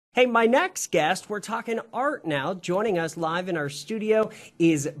Hey, my next guest, we're talking art now. Joining us live in our studio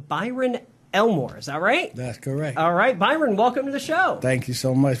is Byron Elmore. Is that right? That's correct. All right, Byron, welcome to the show. Thank you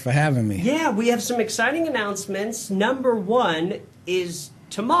so much for having me. Yeah, we have some exciting announcements. Number one is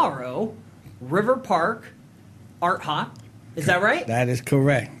tomorrow, Riverpark, ArtHop. Is that right? That is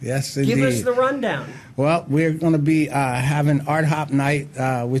correct. Yes, indeed. Give us the rundown. Well, we're going to be having ArtHop night,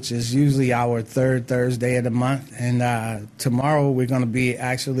 which is usually our third Thursday of the month. And tomorrow we're going to be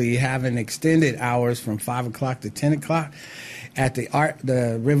actually having extended hours from 5 o'clock to 10 o'clock at the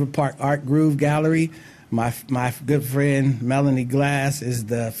Riverpark Art Groove Gallery. My good friend Melanie Glass is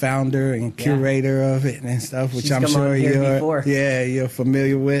the founder and curator of it and stuff, which I'm sure you're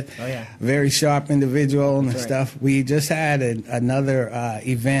familiar with. Oh yeah, very sharp individual and stuff. We just had another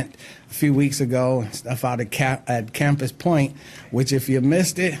event a few weeks ago and stuff out at Campus Point, which if you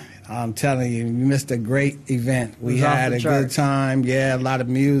missed it, I'm telling you, you missed a great event. We had a good time. Yeah, a lot of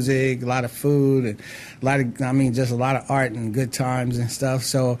music, a lot of food, and just a lot of art and good times and stuff.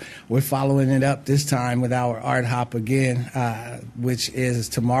 So we're following it up this time with our ArtHop again, which is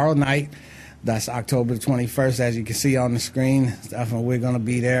tomorrow night. That's October 21st, as you can see on the screen. And we're going to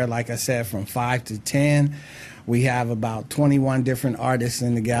be there, like I said, from 5 to 10. We have about 21 different artists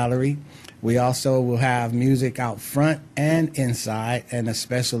in the gallery. We also will have music out front and inside, and a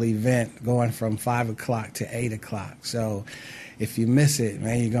special event going from 5 o'clock to 8 o'clock. So if you miss it,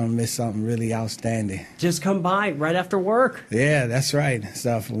 man, you're going to miss something really outstanding. Just come by right after work. Yeah, that's right.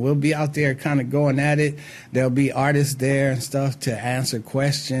 Stuff. We'll be out there kind of going at it. There'll be artists there and stuff to answer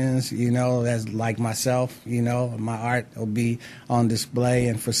questions, as like myself, my art will be on display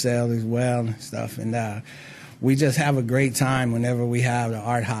and for sale as well and stuff. And we just have a great time whenever we have the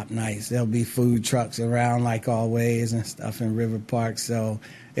ArtHop nights. There'll be food trucks around like always and stuff in Riverpark. So,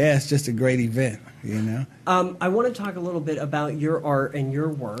 yeah, it's just a great event, I want to talk a little bit about your art and your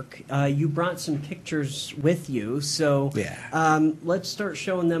work. You brought some pictures with you, so let's start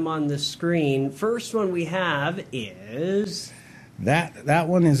showing them on the screen. First one we have is... That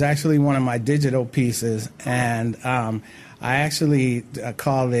one is actually one of my digital pieces, and I actually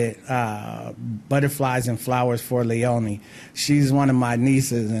call it Butterflies and Flowers for Leonie. She's one of my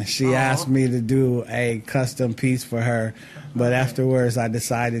nieces, and she asked me to do a custom piece for her. But afterwards, I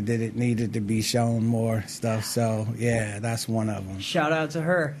decided that it needed to be shown more stuff. So, yeah, that's one of them. Shout out to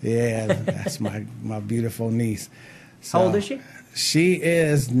her. Yeah, that's my beautiful niece. So, how old is she? She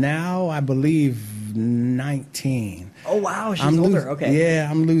is now, I believe, 19. Oh, wow. She's older. Okay. Yeah,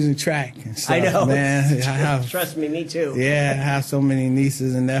 I'm losing track and stuff, I know. Man. Trust me too. Yeah, I have so many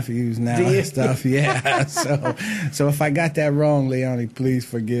nieces and nephews now and stuff. Yeah. So if I got that wrong, Leonie, please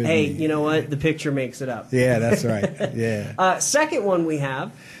forgive me. Hey, you know what? The picture makes it up. Yeah, that's right. Yeah. Second one we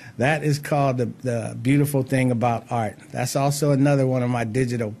have. That is called the Beautiful Thing About Art. That's also another one of my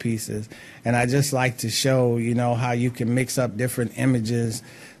digital pieces. And I just like to show, how you can mix up different images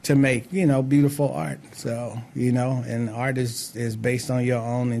to make, beautiful art. So, and art is based on your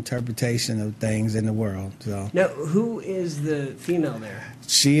own interpretation of things in the world. So now, who is the female there?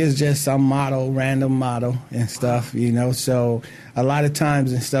 She is just some model, random model and stuff, So a lot of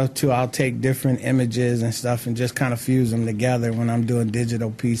times and stuff, too, I'll take different images and stuff and just kind of fuse them together when I'm doing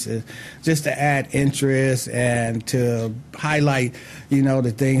digital pieces, just to add interest and to highlight,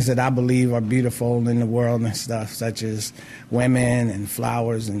 the things that I believe are beautiful in the world and stuff, such as women and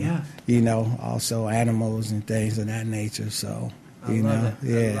flowers and, also animals and things of that nature. So, I love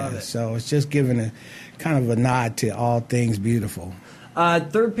it. So it's just giving a kind of a nod to all things beautiful.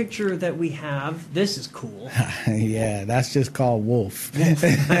 Third picture that we have, this is cool. Yeah, that's just called Wolf. Enough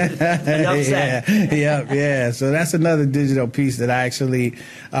said. Yeah. So that's another digital piece that I actually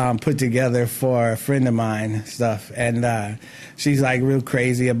put together for a friend of mine and stuff. And she's like real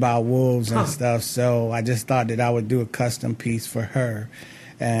crazy about wolves and stuff. So I just thought that I would do a custom piece for her.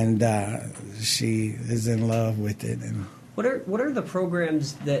 And she is in love with it. And what are the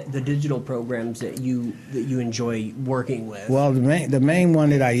programs the digital programs that you enjoy working with? Well, the main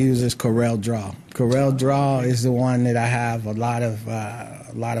one that I use is Corel Draw. Corel Draw is the one that I have a lot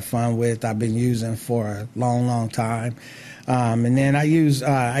of fun with. I've been using for a long time. And then I use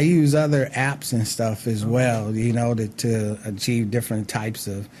other apps and stuff as well, to achieve different types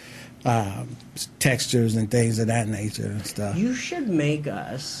of textures and things of that nature and stuff. You should make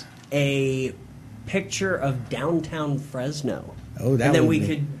us a picture of downtown Fresno. Oh, that and then would we be,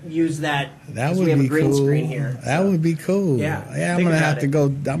 could use that. That would we have be a green cool. screen here. That would be cool. Yeah, I'm gonna have to go.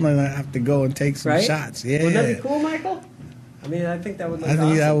 I'm gonna have to go and take some shots. Yeah, wouldn't that be cool, Michael? I mean, I think that would look awesome. I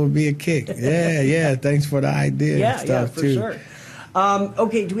think that would be a kick. Yeah. Thanks for the idea. Yeah, and stuff for too. sure.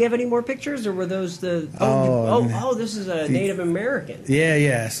 Okay, do we have any more pictures, or were those the? This is a Native American.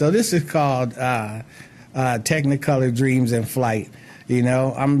 Yeah. So this is called Technicolor Dreams in Flight. You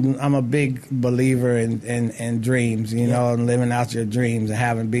know, I'm a big believer in dreams. You know, and living out your dreams and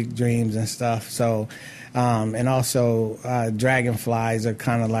having big dreams and stuff. So. And also, dragonflies are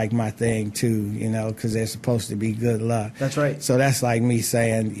kind of like my thing, too, you know, because they're supposed to be good luck. That's right. So that's like me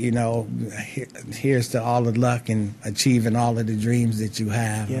saying, you know, here's to all the luck and achieving all of the dreams that you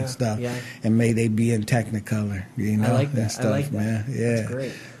have and stuff. Yeah. And may they be in Technicolor, you know. I like that. Stuff, I like that. Man. Yeah. That's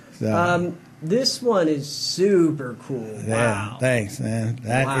great. So, this one is super cool. Yeah, wow. Thanks, man.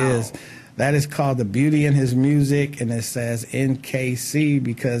 That is called The Beauty in His Music, and it says NKC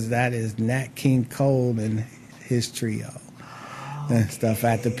because that is Nat King Cole and his trio and stuff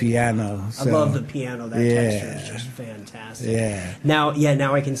at the piano. So, I love the piano. That texture is just fantastic. Yeah. Now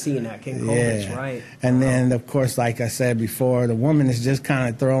I can see Nat King Cole. That's right. And then, of course, like I said before, the woman is just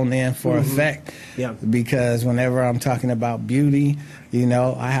kind of thrown in for effect. Yeah. Because whenever I'm talking about beauty, you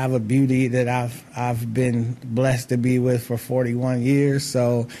know, I have a beauty that I've been blessed to be with for 41 years.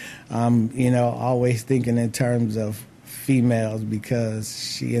 So, you know, always thinking in terms of females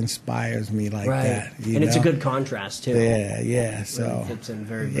because she inspires me like that. And it's a good contrast, too. Yeah. So really fits in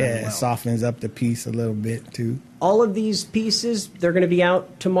very well. It softens up the piece a little bit, too. All of these pieces, they're going to be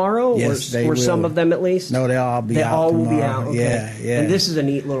out tomorrow? Yes, or some of them at least? No, they'll all be out tomorrow. They all will be out, okay. Yeah. And this is a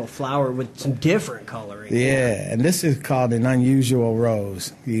neat little flower with some different coloring. Yeah, and this is called an unusual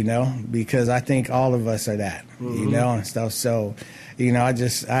rose, you know, because I think all of us are that, you know, and stuff. So, you know,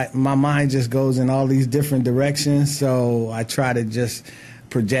 my mind just goes in all these different directions, so I try to just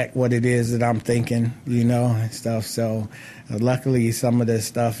project what it is that I'm thinking, you know, and stuff. So luckily some of this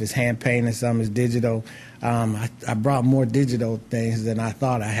stuff is hand painted, some is digital. I brought more digital things than I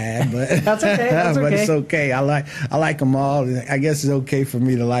thought I had, but that's okay. But it's okay. I like them all. I guess it's okay for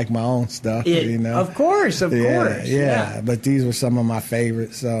me to like my own stuff. You know, of course. Yeah. But these were some of my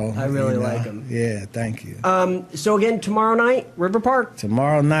favorites. So I really like them. Yeah, thank you. So again, tomorrow night, Riverpark.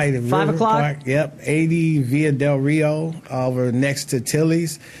 Tomorrow night at 5 o'clock. Riverpark. Yep, 80 Via Del Rio over next to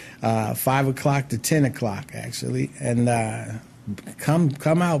Tilly's. 5 o'clock to 10 o'clock actually, and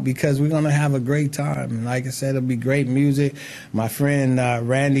come out because we're going to have a great time. And like I said, it'll be great music. My friend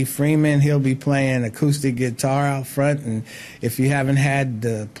Randy Freeman, he'll be playing acoustic guitar out front, and if you haven't had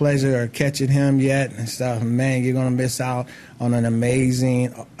the pleasure of catching him yet and stuff, man, you're going to miss out on an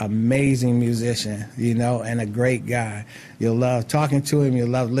amazing musician, you know, and a great guy. You'll love talking to him. You'll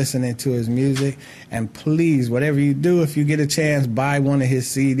love listening to his music. And please, whatever you do, if you get a chance, buy one of his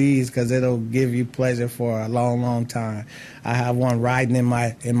CDs because it'll give you pleasure for a long, long time. I have one riding in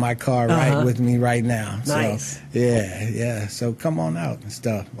my car right with me right now. Nice. So, yeah. So come on out and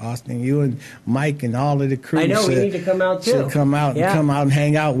stuff. Austin, you and Mike and all of the crew. I know, we need to come out too. Should come out and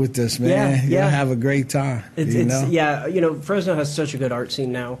hang out with us, man. Yeah. You'll have a great time. Yeah, you know, Fresno has such a good art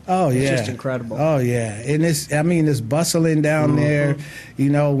scene now. Oh, yeah. It's just incredible. Oh, yeah. And it's bustling down there. You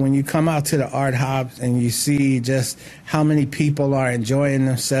know, when you come out to the ArtHop and you see just how many people are enjoying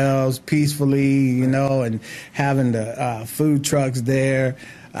themselves peacefully, you know, and having the food trucks there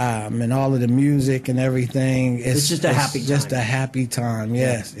and all of the music and everything. It's just a happy time. Just a happy time,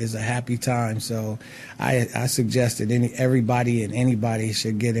 yes. It's a happy time. So I suggest that everybody and anybody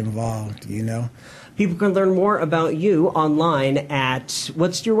should get involved, you know. People can learn more about you online at,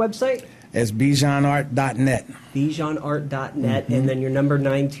 what's your website? It's bijanart.net. bijanart.net, and then your number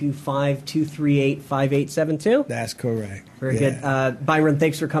 925-238-5872? That's correct. Very good. Byron,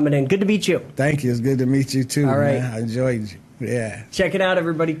 thanks for coming in. Good to meet you. Thank you. It's good to meet you, too. All right. Man. I enjoyed you. Yeah. Check it out,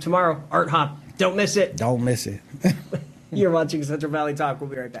 everybody, tomorrow. ArtHop. Don't miss it. Don't miss it. You're watching Central Valley Talk. We'll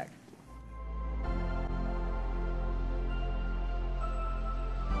be right back.